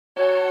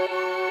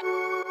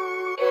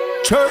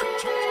Upchurch.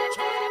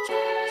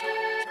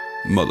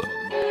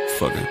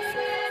 Motherfucking.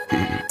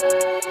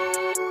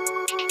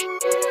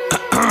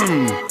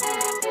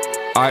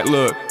 Alright,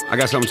 look, I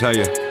got something to tell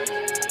you.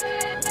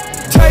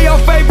 Tell your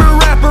favorite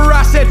rapper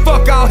I said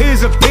fuck all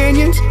his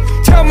opinions.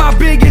 Tell my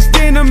biggest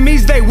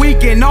enemies they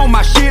weaken on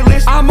my shit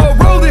list. I'ma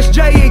roll this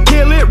J and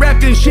kill it,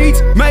 wrapped in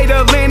sheets made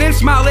of linen.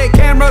 Smile at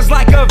cameras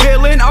like a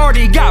villain,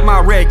 already got my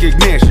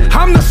recognition.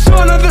 I'm the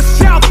son of the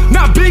South,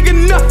 not big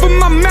enough for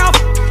my mouth,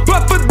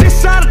 but for this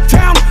side of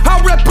town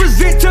I'll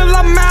represent till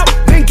I'm out.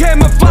 Then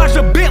camouflage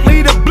a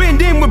Bentley to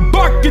blend in with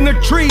bark in the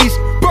trees,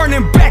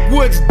 burning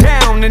backwoods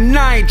down, and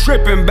I ain't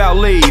tripping about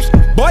leaves.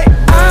 Boy,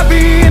 I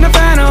be in a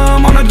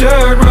Phantom on a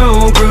dirt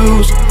road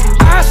cruise.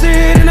 I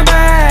sit in the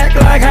back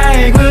like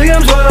Hank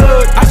Williams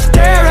would. I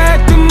stare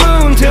at the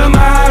moon till my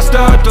eyes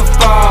start to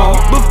fall.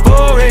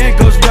 Before it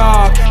goes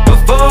dark,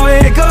 before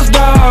it goes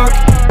dark,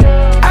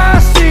 I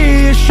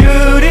see a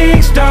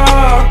shooting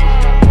star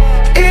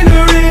in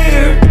the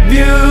rear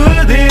view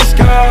of this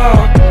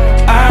car.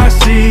 I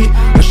see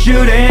a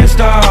shooting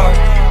star.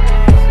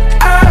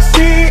 I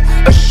see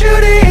a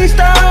shooting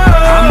star.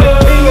 I'm the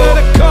king of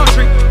the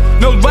country,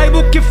 no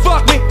label can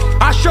fuck me.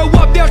 I show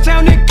up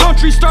downtown and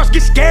country stars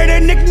get scared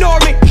and ignore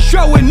me.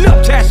 Showing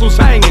up, tassels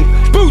hanging,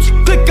 boots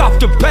click off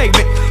the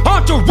pavement.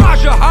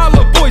 Entourage of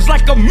hollow boys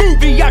like a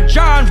movie, I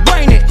John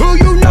Wayne it. Who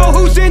you know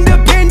who's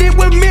independent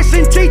with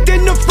missing teeth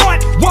in the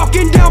front?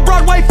 Walking down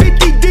Broadway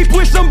 50 deep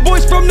with some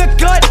boys from the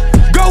cut.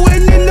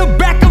 Going in the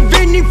back of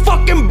any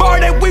fucking bar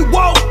that we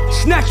want.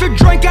 Snatch a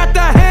drink out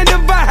the hand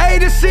of a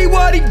hater, see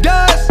what he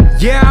does.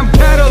 Yeah, I'm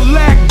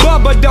Cadillac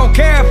Bubba, don't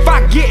care if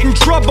I get in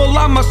trouble.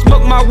 I'ma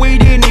smoke my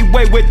weed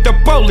anyway with the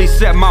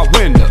police at my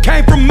window.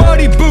 Came from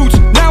muddy boots,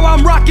 now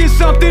I'm rocking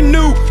something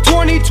new.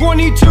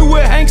 2022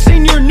 with Hank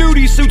Senior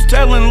nudie suits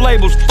telling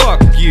labels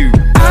fuck you.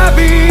 I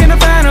be in a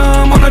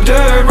Phantom on a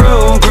dirt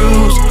road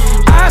cruise.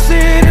 I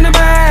sit in the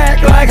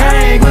back like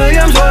Hank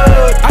Williams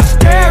would. I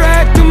stare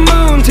at the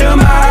moon till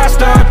my eyes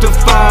start to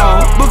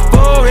fall.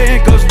 Before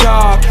it goes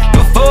dark,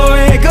 before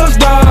it goes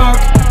dark,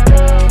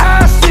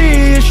 I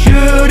see a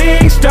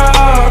shooting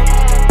star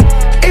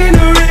in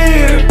the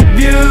rear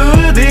view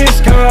of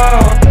this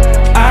car.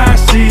 I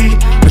see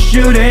a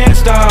shooting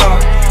star.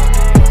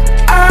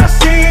 I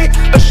see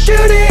a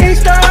shooting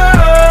star.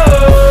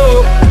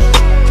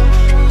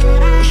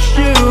 A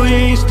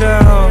shooting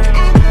star.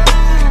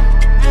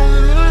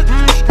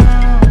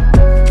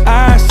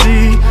 I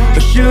see a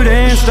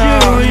shooting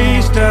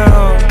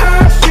star.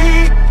 I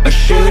see a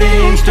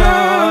shooting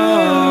star.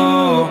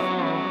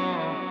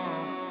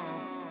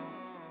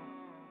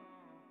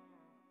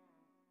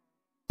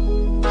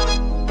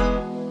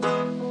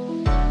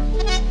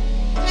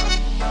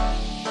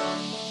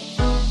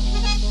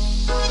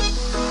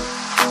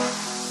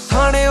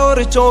 थाने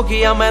और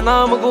चौकिया में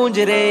नाम गूंज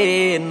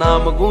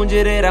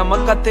रे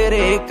रमका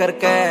तेरे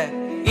करके।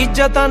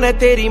 इज्जत न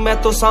तेरी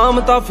मैं तो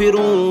सामता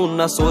फिरूं,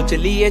 न सोच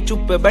लिए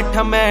चुप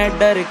बैठा मैं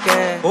डर के।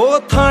 ओ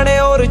थाने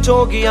और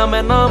चौकिया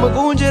में नाम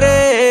गूंज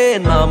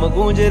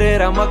रे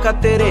रमका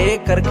तेरे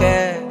करके।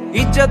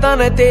 इज्जत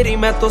न तेरी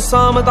मैं तो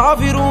सामता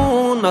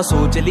फिरूं, न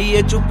सोच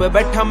लिए चुप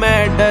बैठा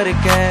मैं डर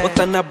के। ओ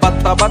तन्ने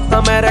बत्ता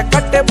बत्ता मेरे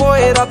कट्टे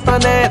बोए राता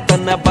ने,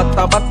 तन्ने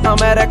बत्ता बत्ता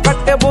मेरे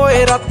कट्टे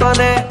बोए राता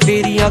ने।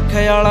 तेरी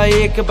आंखें आला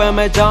एक पे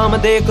मैं जाम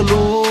देख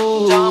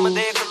लूं,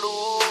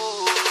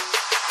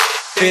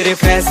 तेरे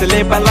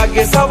फैसले पे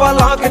लगे 1.25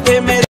 लाख थे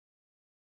मेरे।